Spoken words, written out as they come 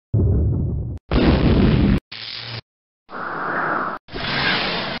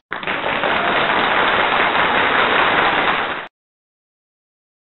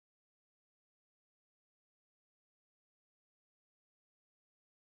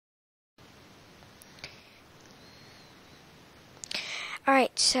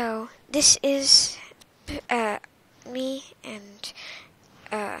Alright, so this is me and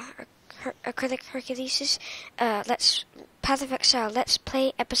Acrylic Hercules. Let's Path of Exile. Let's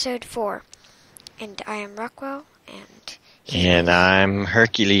play episode 4. And I am Roquwell, and I'm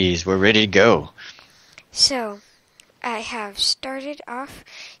Hercules. We're ready to go. So, I have started off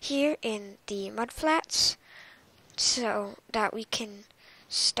here in the mudflats so that we can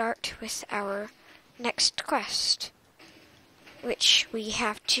start with our next quest, which we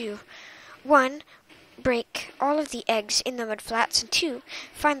have to 1. Break all of the eggs in the mudflats, and 2.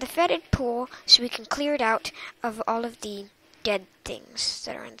 Find the fetid pool so we can clear it out of all of the dead things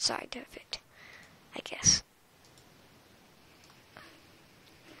that are inside of it, I guess.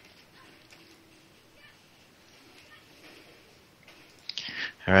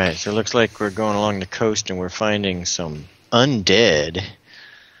 Alright, so it looks like we're going along the coast and we're finding some undead.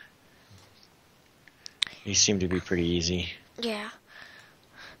 These seem to be pretty easy. Yeah.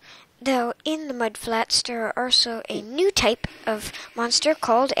 Though in the mudflats there are also a new type of monster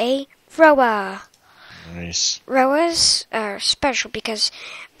called a Roa. Nice. Roas are special because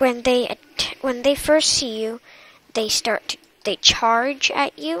when they first see you, they charge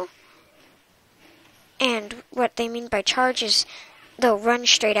at you. And what they mean by charge is they'll run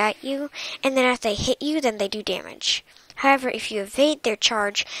straight at you, and then if they hit you, then they do damage. However, if you evade their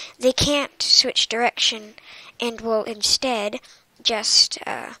charge, they can't switch direction and will instead just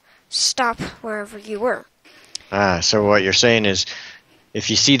stop wherever you were. So what you're saying is,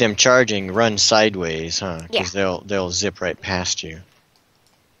 if you see them charging, run sideways, huh? Because they'll zip right past you.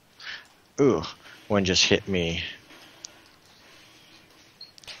 Ooh, one just hit me.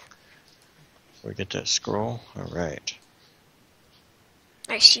 We get that scroll? Alright.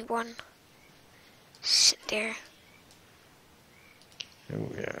 I see one. Sit there. Oh,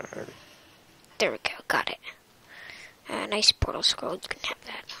 yeah. There we go, got it. Nice portal scroll, you can have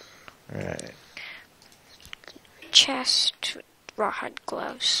that. Alright. Chest with rawhide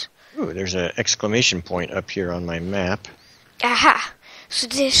gloves. Ooh, there's an exclamation point up here on my map. Aha! So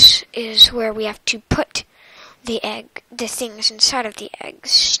this is where we have to put the things inside of the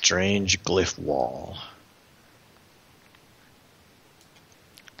eggs. Strange glyph wall.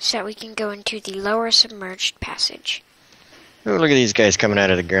 So we can go into the lower submerged passage. Oh, look at these guys coming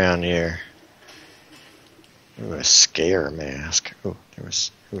out of the ground here. Ooh, a scare mask. Oh, who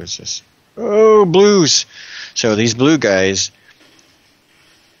is this? Oh, blues. So these blue guys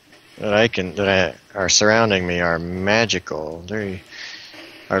that are surrounding me are magical. They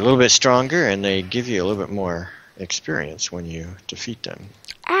are a little bit stronger, and they give you a little bit more experience when you defeat them.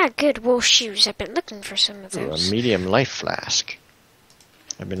 Ah, good wool shoes. I've been looking for some of those. Ooh, a medium life flask.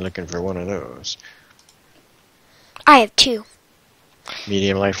 I've been looking for one of those. I have 2.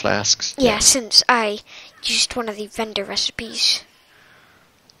 Medium life flasks? Yeah, since I used one of the vendor recipes.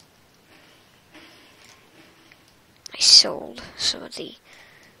 I sold some of the...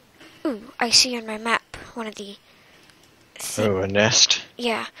 Ooh, I see on my map one of the... Oh, a nest?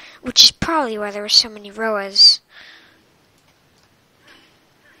 Yeah, which is probably why there were so many Roas.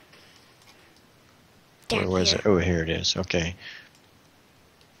 Where was it? Oh, here it is. Okay.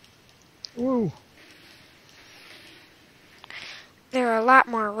 Woo. There are a lot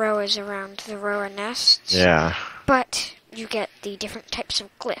more Roas around the Roa nests. Yeah. But you get the different types of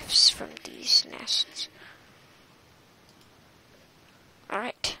glyphs from these nests.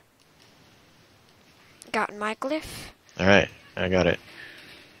 Alright. Got my glyph. Alright, I got it.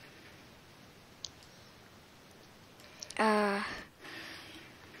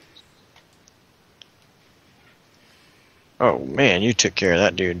 Oh man, you took care of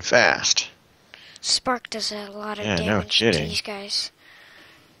that dude fast. Spark does a lot of no damage to kidding. these guys.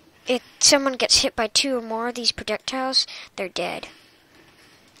 If someone gets hit by 2 or more of these projectiles, they're dead.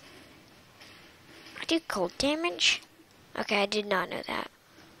 I do cold damage? Okay, I did not know that.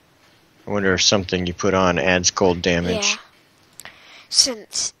 I wonder if something you put on adds cold damage. Yeah.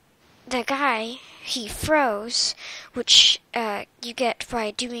 Since the guy, he froze, which you get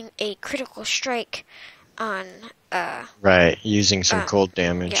by doing a critical strike on... right, using some cold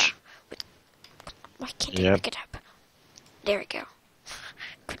damage. Yeah. Why can't I pick it up? There we go.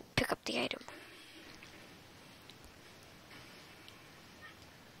 Couldn't pick up the item.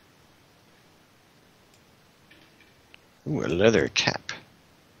 Ooh, a leather cap.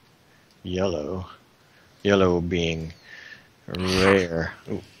 Yellow. Yellow being rare.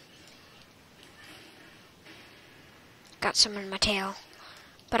 Ooh. Got some in my tail.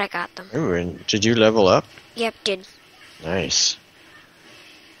 But I got them. Ooh, and did you level up? Yep, did. Nice.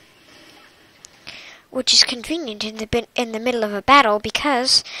 Which is convenient in the middle of a battle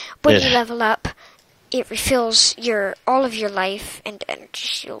because when you level up, it refills all of your life and energy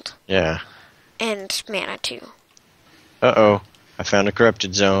shield. Yeah. And mana too. Uh-oh. I found a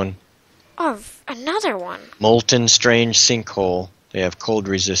corrupted zone. Oh, another one. Molten strange sinkhole. They have cold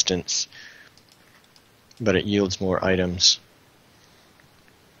resistance, but it yields more items.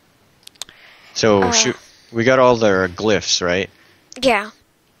 So we got all their glyphs, right? Yeah.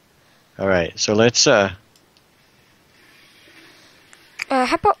 All right. So let's. How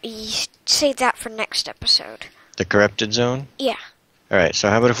about we save that for next episode? The corrupted zone. Yeah. All right. So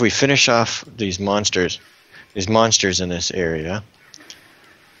how about if we finish off these monsters in this area,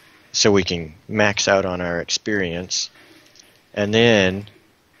 so we can max out on our experience, and then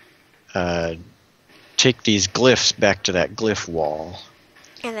take these glyphs back to that glyph wall.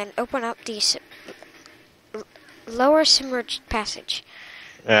 And then open up the lower submerged passage.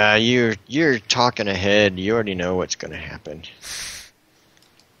 You're talking ahead. You already know what's going to happen.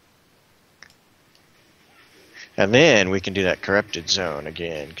 And then we can do that corrupted zone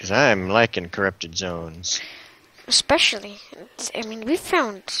again, because I'm liking corrupted zones. Especially, I mean, we've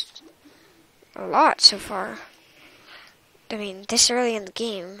found a lot so far. I mean, this early in the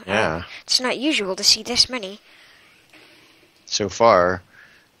game. Yeah. It's not usual to see this many. So far,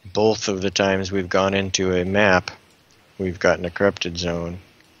 both of the times we've gone into a map, we've gotten a corrupted zone.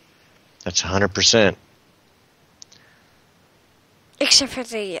 That's 100%. Except for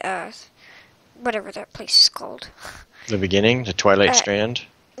the, whatever that place is called. The beginning? The Twilight Strand?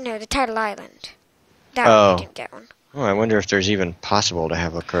 No, the Tidal Island. That one, we didn't get one. Oh, I wonder if there's even possible to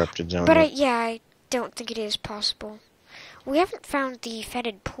have a corrupted zone. But, I don't think it is possible. We haven't found the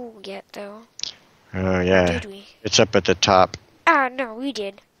fetid pool yet, though. Oh, yeah. Or did we? It's up at the top. No, we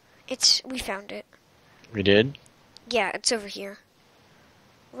did. We found it. We did? Yeah, it's over here.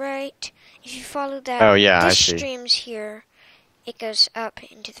 Right. If you follow that, I see. this stream's here. It goes up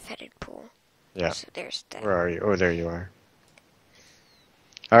into the fetid pool. Yeah. So there's that. Where are you? Oh, there you are.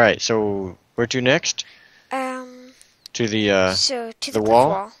 All right, so where to next? To the to the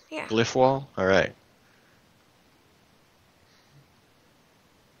wall? Yeah. Glyph wall? All right.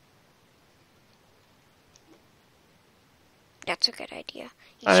 That's a good idea.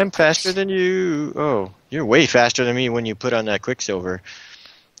 I'm faster than you. Oh, you're way faster than me when you put on that Quicksilver.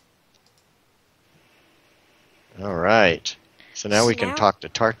 All right. So now we can talk to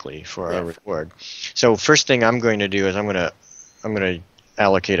Tarkley for our reward. So first thing I'm going to do is I'm going to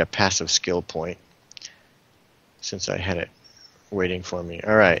allocate a passive skill point, since I had it waiting for me.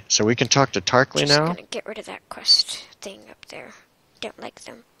 All right. So we can talk to Tarkley now. I'm going to get rid of that quest thing up there. Don't like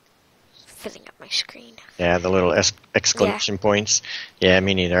them filling up my screen. Yeah, the little exclamation points. Yeah,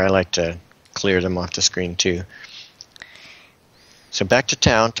 me neither. I like to clear them off the screen too. So back to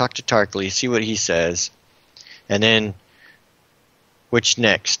town, talk to Tarkley, see what he says. And then, which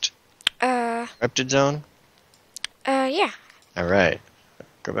next? Corrupted zone? Yeah. All right.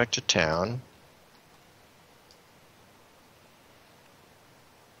 Go back to town.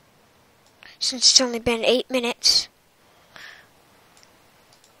 Since it's only been 8 minutes,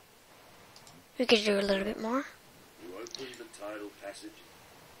 we could do a little bit more. You open the tidal passage.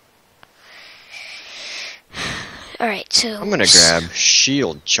 Alright, so... I'm going to grab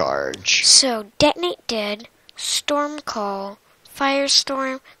Shield Charge. So, Detonate Dead, Storm Call,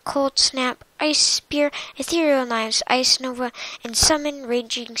 Firestorm, Cold Snap, Ice Spear, Ethereal Knives, Ice Nova, and Summon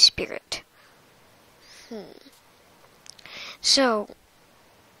Raging Spirit. So,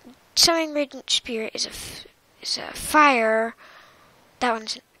 Summon Raging Spirit is a fire. That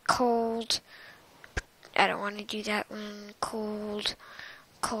one's cold. I don't want to do that one. Cold,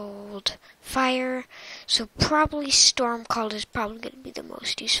 fire. So probably Storm Call is probably going to be the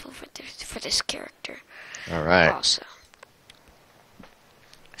most useful for this character. All right. Also.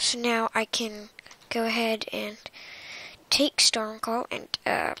 So now I can go ahead and take Storm Call and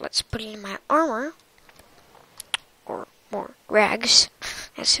let's put it in my armor, or more rags,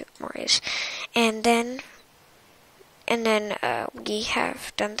 as it more is, and then we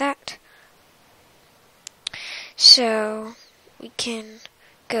have done that. So we can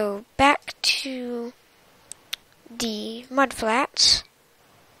go back to the mudflats.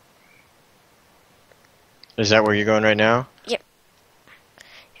 Is that where you're going right now? Yep.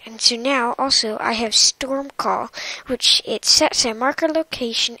 And so now also I have Storm Call, which it sets a marker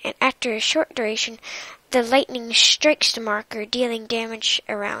location, and after a short duration the lightning strikes the marker, dealing damage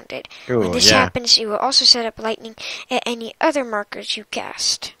around it. Ooh, when this happens, it will also set up lightning at any other markers you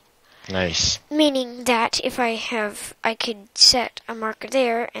cast. Nice. Meaning that if I could set a marker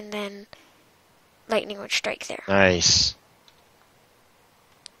there, and then lightning would strike there. Nice.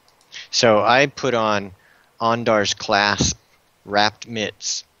 So I put on Ondar's class wrapped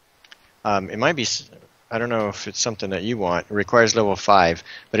mitts, It might be, I don't know if it's something that you want. It requires level 5,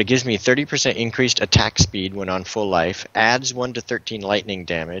 but it gives me 30% increased attack speed when on full life, adds 1 to 13 lightning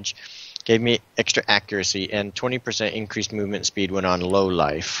damage, gave me extra accuracy, and 20% increased movement speed when on low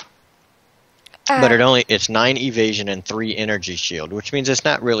life. But it's 9 evasion and 3 energy shield, which means it's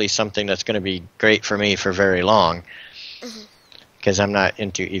not really something that's going to be great for me for very long. Because I'm not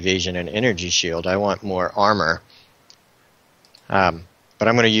into evasion and energy shield. I want more armor. But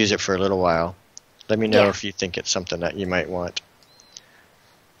I'm going to use it for a little while. Let me know if you think it's something that you might want.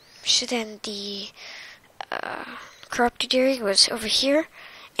 So then the corrupted area was over here.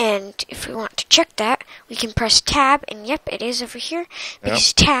 And if we want to check that, we can press tab, and yep, it is over here.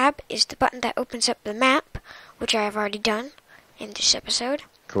 Because tab is the button that opens up the map, which I have already done in this episode.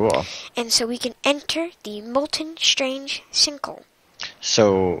 Cool. And so we can enter the Molten Strange Sinkhole.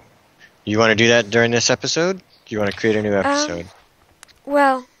 So, you want to do that during this episode? Do you want to create a new episode?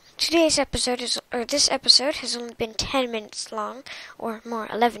 Well, this episode has only been 10 minutes long, or more,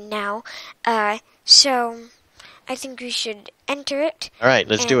 11 now. So I think we should enter it. All right,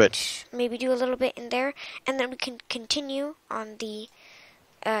 let's do it. Maybe do a little bit in there, and then we can continue on the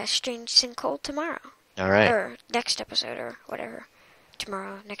Strange Sinkhole tomorrow. All right. Or next episode, or whatever.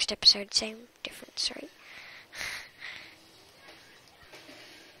 Tomorrow, next episode, same difference, right?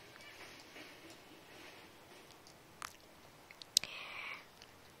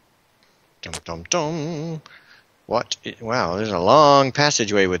 Dum dum dum. What? Wow, there's a long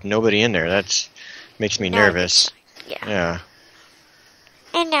passageway with nobody in there. That makes me nervous. Yeah.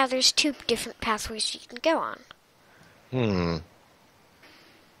 And now there's 2 different pathways you can go on.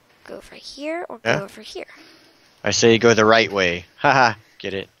 Go over here or go over here. I say go the right way. Haha,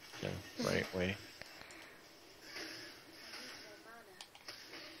 get it? The right way.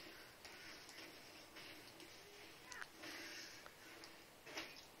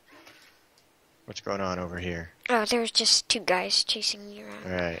 What's going on over here? Oh, there's just 2 guys chasing me around.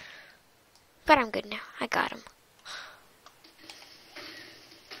 Alright. But I'm good now. I got him.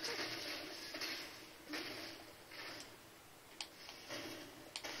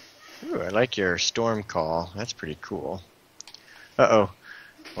 Ooh, I like your storm call. That's pretty cool. Uh-oh.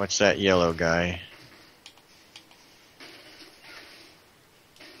 What's that yellow guy?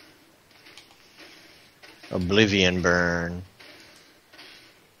 Oblivion burn.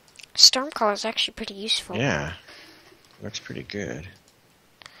 Storm call is actually pretty useful. Yeah. Looks pretty good.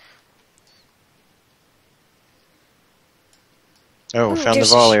 Oh, found the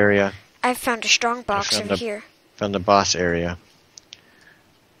Vol area. I found a strong box over here. Found the boss area.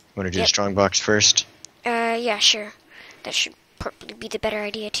 Want to do the strong box first? Yeah, sure. That should probably be the better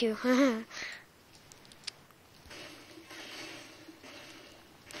idea, too.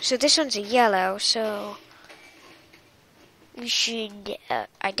 So this one's a yellow, so we should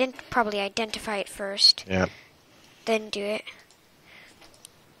probably identify it first. Yep. Then do it.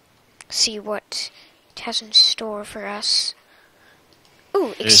 See what it has in store for us.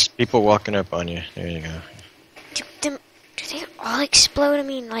 Ooh, there's people walking up on you. There you go. Do they all explode? I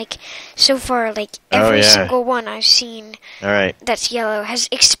mean, like, so far, like, every single one I've seen that's yellow has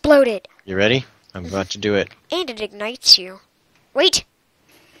exploded. You ready? I'm about to do it. And it ignites you. Wait!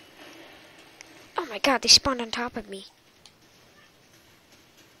 Oh my god, they spawned on top of me.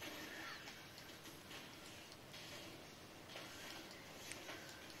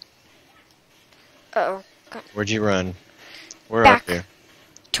 Uh-oh. Where'd you run? Where Back are you?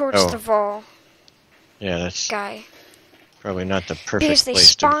 Towards the Vol. Yeah, that's guy. Probably not the perfect because they place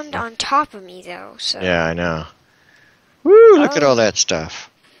spawned on top of me, though. So. Yeah, I know. Woo! Look at all that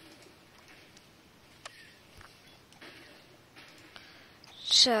stuff.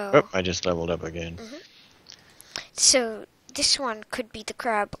 So. Oh, I just leveled up again. So this one could be the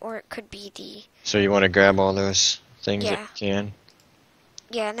crab, or it could be the. So you want to grab all those things that you can?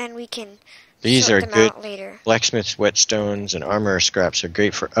 Yeah, and then we can. These sort are them good. Out later. Blacksmith's whetstones and armor scraps are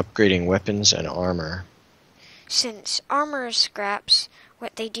great for upgrading weapons and armor. Since armor scraps,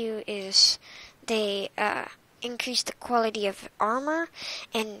 what they do is they increase the quality of armor,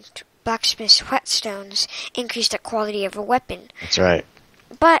 and blacksmith's whetstones increase the quality of a weapon. That's right.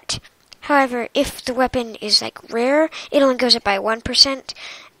 But, however, if the weapon is like rare, it only goes up by 1%.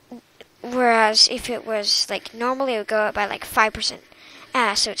 Whereas if it was like normally, it would go up by like 5%.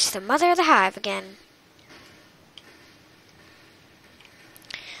 So it's the mother of the hive again.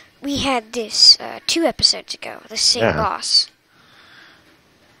 We had this 2 episodes ago, the same boss.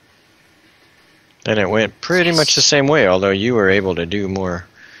 And it went pretty much the same way, although you were able to do more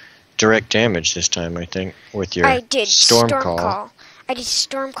direct damage this time, I think, with your storm call. I did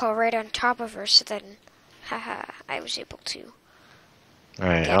storm call right on top of her, so then, I was able to.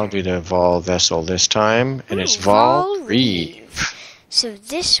 Alright, I'll do the Vol Vessel this time, and it's Vol Reeve. So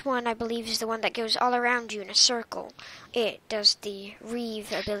this one, I believe, is the one that goes all around you in a circle. It does the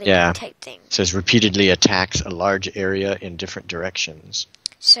Reeve ability type thing. It says repeatedly attacks a large area in different directions.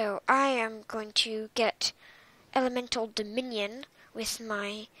 So I am going to get Elemental Dominion with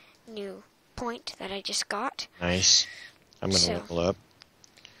my new point that I just got. Nice. I'm going to level up.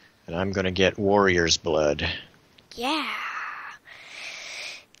 And I'm going to get Warrior's Blood. Yeah.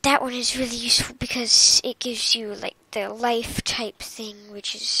 That one is really useful because it gives you like the life type thing,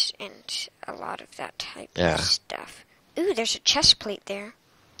 and a lot of that type of stuff. Ooh, there's a chest plate there.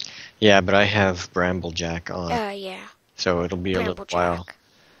 Yeah, but I have Bramblejack on. Yeah. So it'll be a little while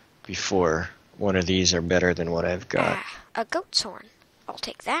before one of these are better than what I've got. A goat's horn. I'll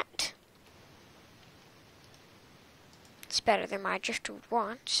take that. It's better than my driftwood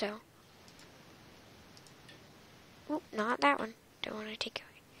wand, so. Oop, not that one. Don't want to take it away.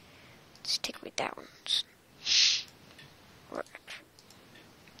 Let's take away that one.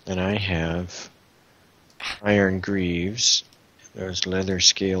 And I have Iron Greaves. Those leather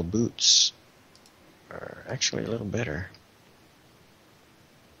scale boots are actually a little better.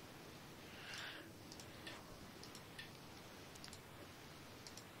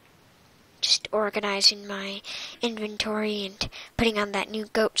 Just organizing my inventory and putting on that new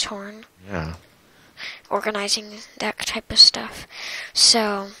goat's horn. Yeah. Organizing that type of stuff.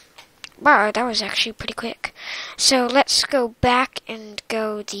 So, wow, that was actually pretty quick. So let's go back and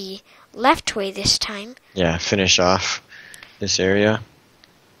go the left way this time. Yeah, finish off this area.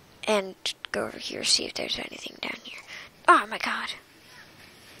 And go over here, see if there's anything down here. Oh my god.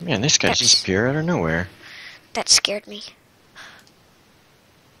 Man, this guy just appeared out of nowhere. That scared me.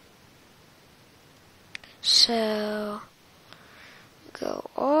 So, go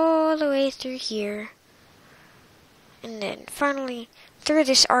all the way through here. And then finally through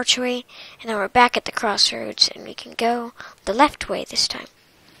this archway. And now we're back at the crossroads. And we can go the left way this time.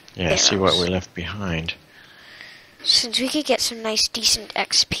 Yeah, see what we left behind. Since we could get some nice, decent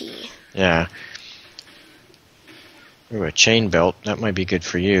XP. Yeah. Ooh, a chain belt. That might be good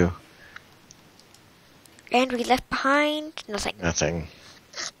for you. And we left behind nothing. Nothing.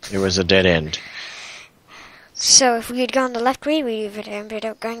 It was a dead end. So if we had gone the left way, we would have ended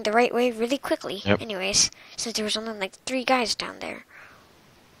up going the right way really quickly. Yep. Anyways, since there was only like 3 guys down there.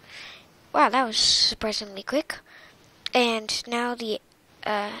 Wow, that was surprisingly quick. And now the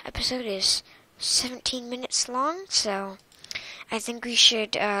episode is 17 minutes long, so I think we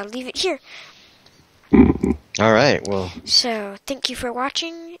should leave it here. All right, well. So thank you for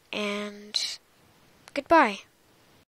watching, and goodbye.